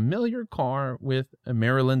a familiar car with a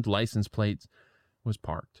Maryland license plate was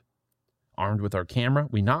parked. Armed with our camera,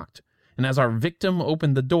 we knocked, And as our victim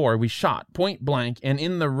opened the door, we shot point blank, and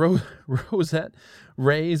in the roseate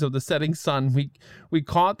rays of the setting sun, we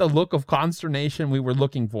caught the look of consternation we were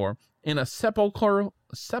looking for. In a sepulchral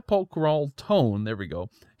tone, there we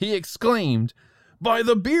go, he exclaimed, "By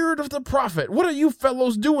the beard of the prophet, what are you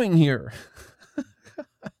fellows doing here?"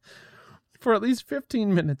 For at least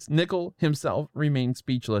 15 minutes, Nickel himself remained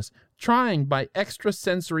speechless, trying by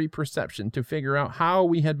extrasensory perception to figure out how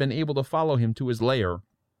we had been able to follow him to his lair.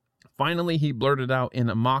 Finally, he blurted out in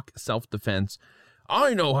a mock self-defense,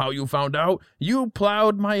 "I know how you found out. You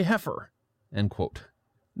plowed my heifer." End quote.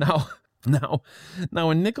 Now,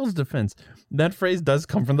 in Nickel's defense, that phrase does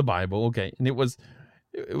come from the Bible, okay, and it was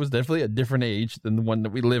definitely a different age than the one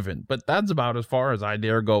that we live in, but that's about as far as I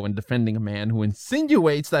dare go in defending a man who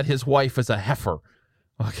insinuates that his wife is a heifer,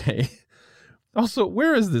 okay? Also,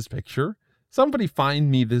 where is this picture? Somebody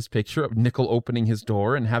find me this picture of Nickel opening his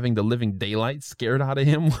door and having the living daylight scared out of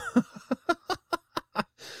him.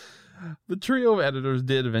 The trio of editors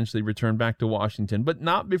did eventually return back to Washington, but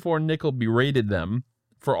not before Nickel berated them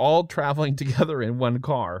for all traveling together in one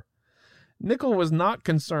car. Nickel was not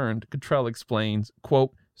concerned, Cottrell explains,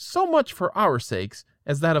 quote, "so much for our sakes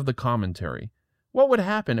as that of the commentary. What would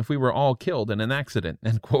happen if we were all killed in an accident?"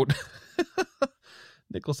 End quote.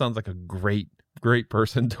 Nickel sounds like a great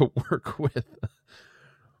person to work with.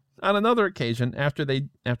 On another occasion, after they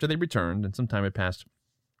returned, and some time had passed,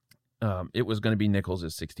 it was going to be Nickel's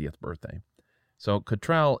 60th birthday. So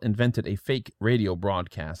Cottrell invented a fake radio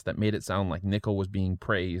broadcast that made it sound like Nickel was being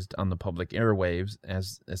praised on the public airwaves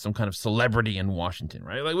as some kind of celebrity in Washington,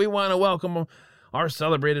 right? Like, we want to welcome our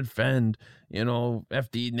celebrated friend,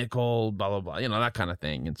 FD Nickel, blah, blah, blah, that kind of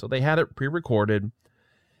thing. And so they had it pre-recorded.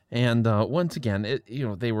 And once again,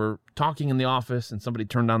 they were talking in the office and somebody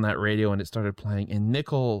turned on that radio and it started playing. And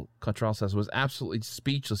Nickel, Cottrell says, was absolutely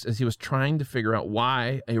speechless as he was trying to figure out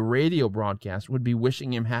why a radio broadcast would be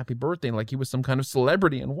wishing him happy birthday like he was some kind of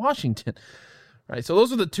celebrity in Washington. Right. So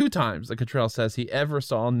those are the two times that Cottrell says he ever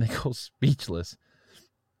saw Nickel speechless.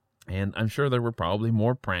 And I'm sure there were probably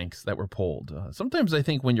more pranks that were pulled. Sometimes I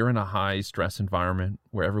think when you're in a high stress environment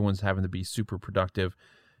where everyone's having to be super productive,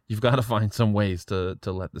 you've got to find some ways to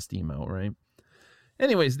let the steam out, right?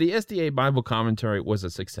 Anyways, the SDA Bible commentary was a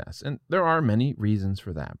success, and there are many reasons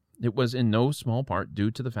for that. It was in no small part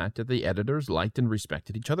due to the fact that the editors liked and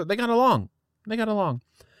respected each other. They got along.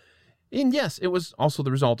 And yes, it was also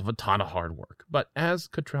the result of a ton of hard work. But as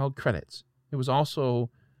Cottrell credits, it was also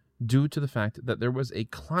due to the fact that there was a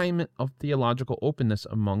climate of theological openness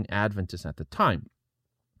among Adventists at the time.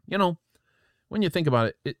 When you think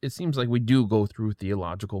about it, it seems like we do go through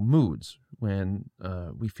theological moods when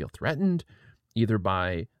we feel threatened, either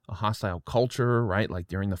by a hostile culture, right, like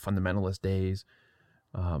during the fundamentalist days,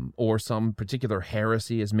 or some particular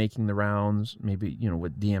heresy is making the rounds, maybe,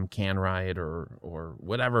 with D.M. Canright or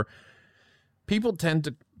whatever. People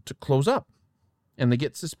tend to close up, and they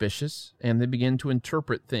get suspicious, and they begin to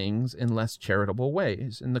interpret things in less charitable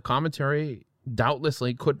ways. And the commentary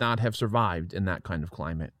doubtlessly could not have survived in that kind of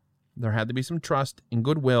climate. There had to be some trust and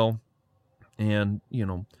goodwill and,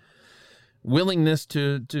 willingness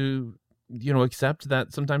to accept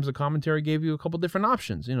that sometimes the commentary gave you a couple different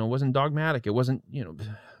options. It wasn't dogmatic. It wasn't,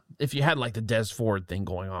 if you had like the Des Ford thing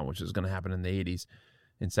going on, which is going to happen in the 80s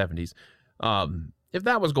and 70s. If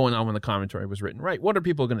that was going on when the commentary was written, right, what are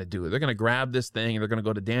people going to do? They're going to grab this thing and they're going to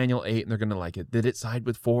go to Daniel 8 and they're going to like it. Did it side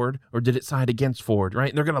with Ford or did it side against Ford, right?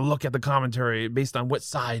 And they're going to look at the commentary based on what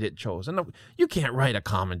side it chose. And you can't write a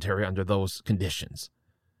commentary under those conditions.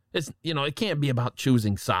 It's, it can't be about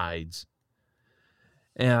choosing sides.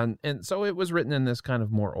 And so it was written in this kind of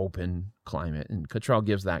more open climate. And Cottrell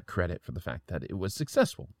gives that credit for the fact that it was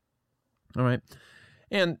successful. All right.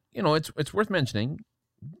 And, it's worth mentioning,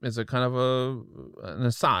 as a kind of an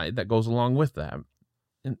aside that goes along with that,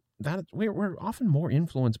 and that we're often more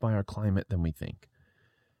influenced by our climate than we think.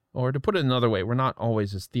 Or to put it another way, we're not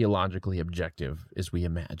always as theologically objective as we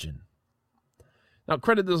imagine. Now,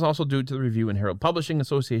 credit is also due to the Review and Herald Publishing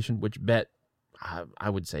Association, which bet,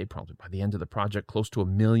 I would say, probably by the end of the project, close to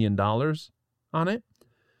 $1 million on it.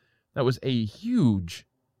 That was a huge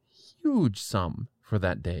sum for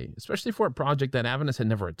that day, especially for a project that Adventists had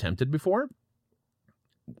never attempted before.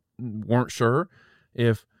 Weren't sure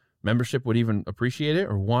if membership would even appreciate it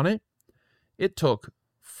or want it. It took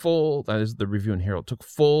that is the Review and Herald, took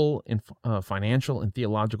full financial and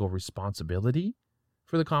theological responsibility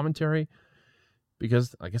for the commentary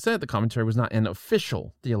because, like I said, the commentary was not an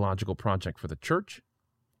official theological project for the church.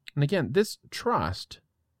 And again, this trust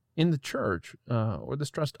in the church, or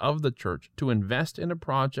this trust of the church to invest in a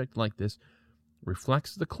project like this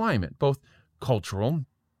reflects the climate, both cultural,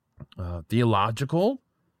 theological,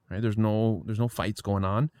 right? There's no fights going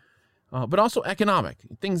on. But also economic.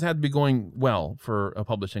 Things had to be going well for a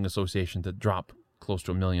publishing association to drop close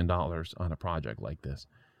to $1 million on a project like this.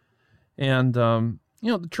 And,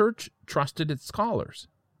 the church trusted its scholars.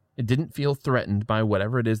 It didn't feel threatened by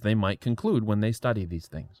whatever it is they might conclude when they study these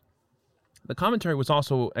things. The commentary was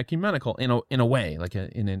also ecumenical in a way, like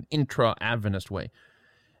in an intra-Adventist way.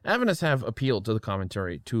 Adventists have appealed to the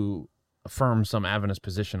commentary to affirm some Adventist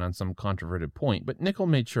position on some controverted point, but Nickel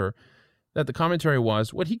made sure that the commentary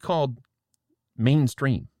was what he called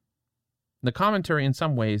mainstream. The commentary in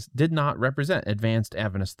some ways did not represent advanced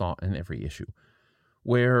Adventist thought in every issue,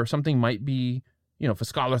 where something might be, if a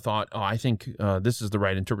scholar thought, I think this is the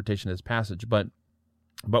right interpretation of this passage, but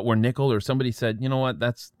where Nickel or somebody said, you know what,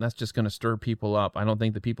 that's just going to stir people up, I don't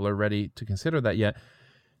think the people are ready to consider that yet,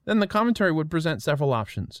 then the commentary would present several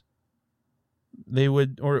options. They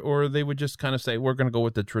would, or they would just kind of say, we're going to go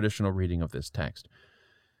with the traditional reading of this text.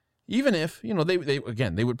 Even if,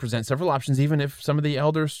 they would present several options, even if some of the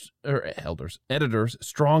editors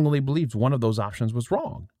strongly believed one of those options was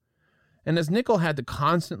wrong. And as Nickel had to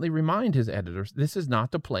constantly remind his editors, this is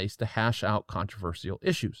not the place to hash out controversial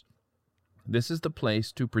issues. This is the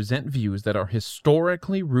place to present views that are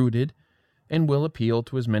historically rooted and will appeal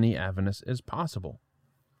to as many Adventists as possible.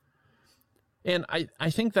 And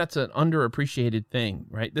I think that's an underappreciated thing,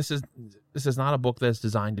 right? This is not a book that's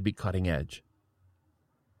designed to be cutting edge.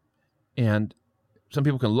 And some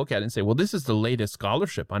people can look at it and say, well, this is the latest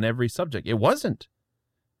scholarship on every subject. It wasn't.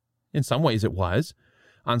 In some ways it was.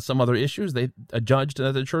 On some other issues, they judged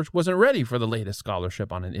that the church wasn't ready for the latest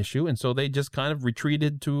scholarship on an issue, and so they just kind of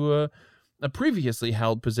retreated to a previously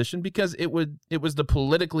held position because it was the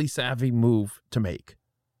politically savvy move to make.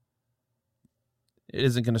 It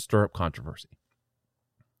isn't going to stir up controversy.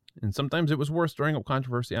 And sometimes it was worth stirring up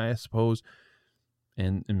controversy, I suppose,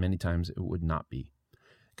 and many times it would not be.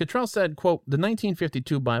 Cottrell said, quote, the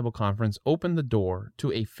 1952 Bible Conference opened the door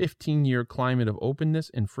to a 15-year climate of openness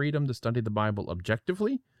and freedom to study the Bible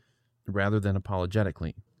objectively rather than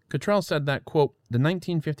apologetically. Cottrell said that, quote, the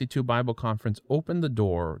 1952 Bible Conference opened the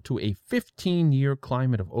door to a 15-year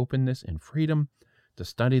climate of openness and freedom to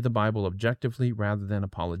study the Bible objectively rather than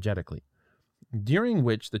apologetically, during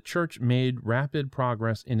which the church made rapid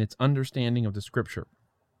progress in its understanding of the Scripture.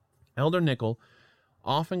 Elder Nickel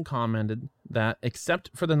often commented that, except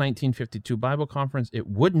for the 1952 Bible Conference, it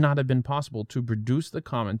would not have been possible to produce the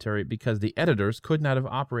commentary because the editors could not have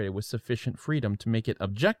operated with sufficient freedom to make it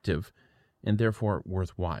objective and therefore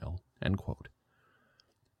worthwhile, end quote.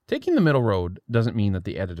 Taking the middle road doesn't mean that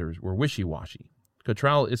the editors were wishy-washy.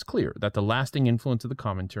 Cottrell is clear that the lasting influence of the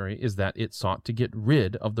commentary is that it sought to get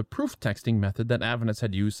rid of the proof texting method that Adventists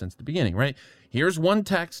had used since the beginning, right? Here's one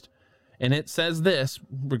text, and it says this,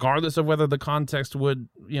 regardless of whether the context would,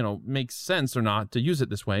 make sense or not to use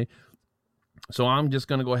it this way. So I'm just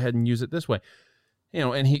going to go ahead and use it this way.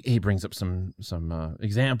 And he brings up some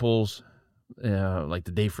examples, like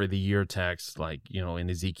the day for the year text, like, in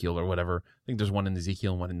Ezekiel or whatever. I think there's one in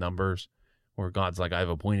Ezekiel and one in Numbers where God's like, I've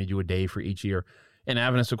appointed you a day for each year. And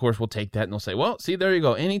Adventists, of course, will take that and they'll say, well, see, there you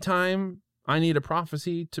go. Anytime I need a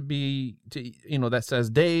prophecy that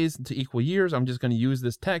says days to equal years, I'm just going to use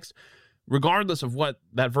this text, regardless of what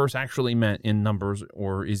that verse actually meant in Numbers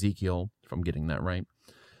or Ezekiel, if I'm getting that right.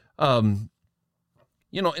 And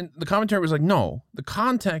the commentary was like, no, the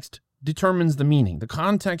context determines the meaning. The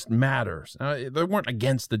context matters. They weren't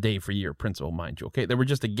against the day for year principle, mind you, okay? They were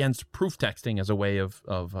just against proof texting as a way of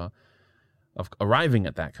arriving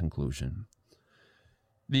at that conclusion.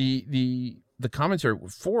 The commentary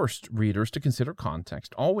forced readers to consider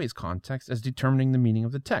context, always context, as determining the meaning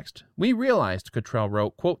of the text. We realized, Cottrell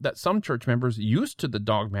wrote, quote, that some church members used to the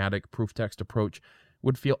dogmatic proof text approach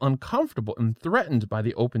would feel uncomfortable and threatened by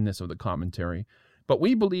the openness of the commentary, but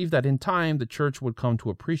we believe that in time the church would come to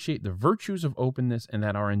appreciate the virtues of openness and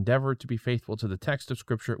that our endeavor to be faithful to the text of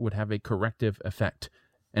Scripture would have a corrective effect,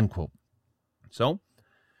 end quote. So,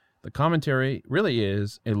 the commentary really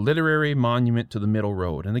is a literary monument to the middle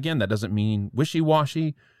road. And again, that doesn't mean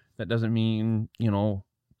wishy-washy. That doesn't mean,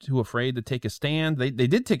 too afraid to take a stand. They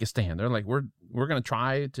did take a stand. They're like, we're going to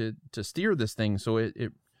try to steer this thing so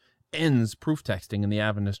it ends proof texting in the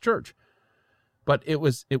Adventist church. But it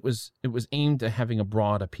was aimed at having a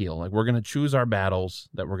broad appeal. Like, we're going to choose our battles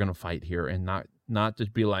that we're going to fight here, and not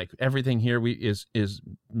just be like everything here is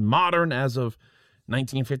modern as of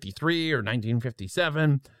 1953 or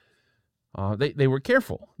 1957. They were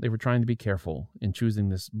careful. They were trying to be careful in choosing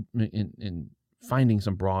this, in finding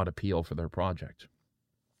some broad appeal for their project.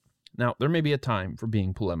 Now, there may be a time for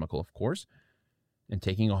being polemical, of course, and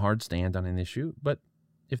taking a hard stand on an issue, but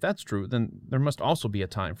if that's true, then there must also be a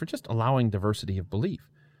time for just allowing diversity of belief.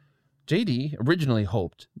 JD originally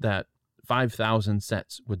hoped that 5,000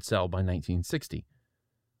 sets would sell by 1960.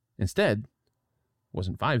 Instead, it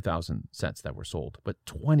wasn't 5,000 sets that were sold, but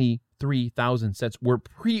 23,000 sets were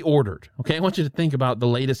pre-ordered. Okay, I want you to think about the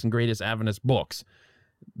latest and greatest Adventist books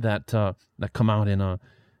that come out in an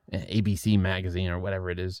ABC magazine or whatever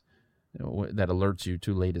it is, that alerts you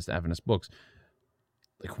to latest Adventist books.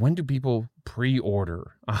 Like, when do people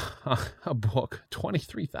pre-order a book?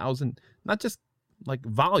 23,000, not just like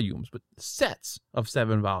volumes, but sets of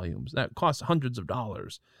 7 volumes that cost hundreds of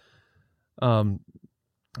dollars. I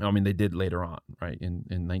mean, they did later on, right? In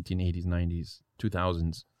 1980s, 90s,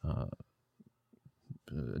 2000s,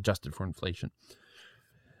 adjusted for inflation.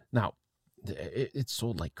 Now, it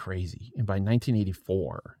sold like crazy. And by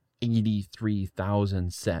 1984,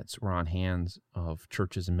 83,000 sets were on hands of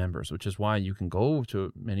churches and members, which is why you can go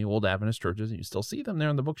to many old Adventist churches and you still see them there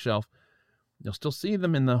on the bookshelf. You'll still see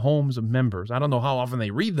them in the homes of members. I don't know how often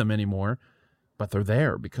they read them anymore, but they're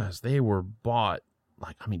there because they were bought,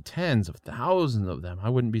 tens of thousands of them. I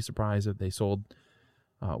wouldn't be surprised if they sold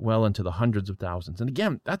well into the hundreds of thousands. And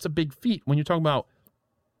again, that's a big feat when you're talking about,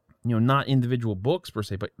 not individual books per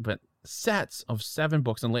se, but sets of 7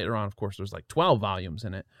 books. And later on, of course, there's like 12 volumes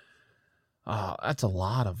in it. That's a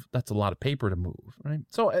lot of paper to move, right?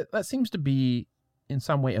 So that seems to be in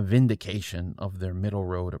some way a vindication of their middle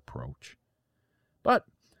road approach. But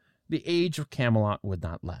the age of Camelot would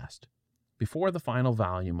not last. Before the final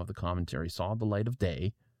volume of the commentary saw the light of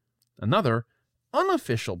day, another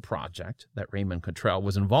unofficial project that Raymond Cottrell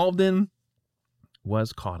was involved in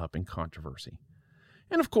was caught up in controversy.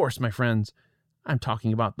 And of course, my friends, I'm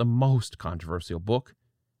talking about the most controversial book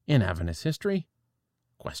in Adventist history,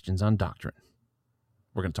 Questions on Doctrine.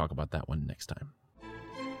 We're going to talk about that one next time.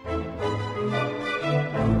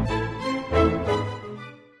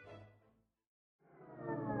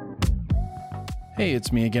 Hey,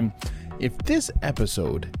 it's me again. If this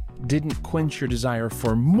episode didn't quench your desire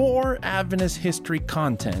for more Adventist history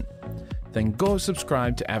content, then go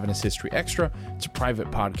subscribe to Adventist History Extra. It's a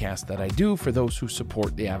private podcast that I do for those who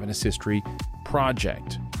support the Adventist History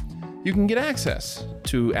Project. You can get access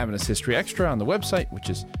to Adventist History Extra on the website,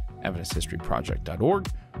 which is AdventistHistoryProject.org,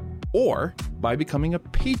 or by becoming a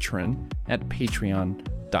patron at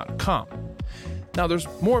patreon.com. Now, there's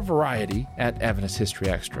more variety at Adventist History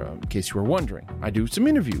Extra, in case you were wondering. I do some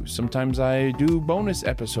interviews. Sometimes I do bonus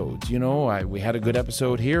episodes. We had a good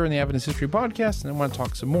episode here in the Adventist History Podcast, and I want to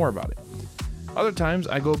talk some more about it. Other times,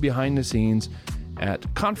 I go behind the scenes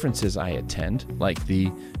at conferences I attend, like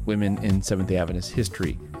the Women in Seventh-day Adventist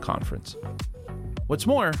History Conference. What's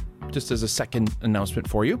more, just as a second announcement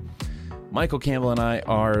for you, Michael Campbell and I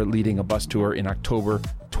are leading a bus tour in October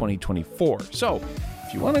 2024. So,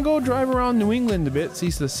 if you want to go drive around New England a bit, see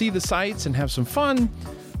the sights and have some fun,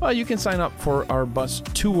 well, you can sign up for our bus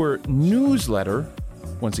tour newsletter,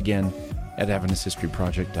 once again, at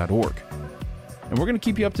AdventistHistoryProject.org. And we're going to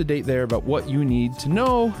keep you up to date there about what you need to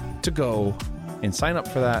know to go and sign up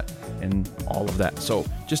for that and all of that. So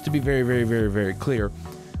just to be very, very, very, very clear,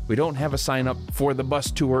 we don't have a sign up for the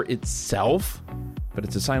bus tour itself, but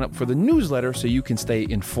it's a sign up for the newsletter so you can stay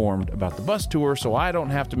informed about the bus tour, so I don't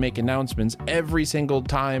have to make announcements every single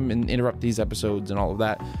time and interrupt these episodes and all of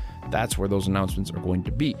that. That's where those announcements are going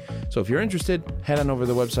to be. So if you're interested, head on over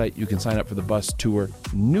to the website. You can sign up for the bus tour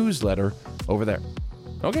newsletter over there.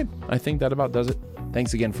 Okay, I think that about does it.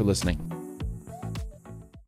 Thanks again for listening.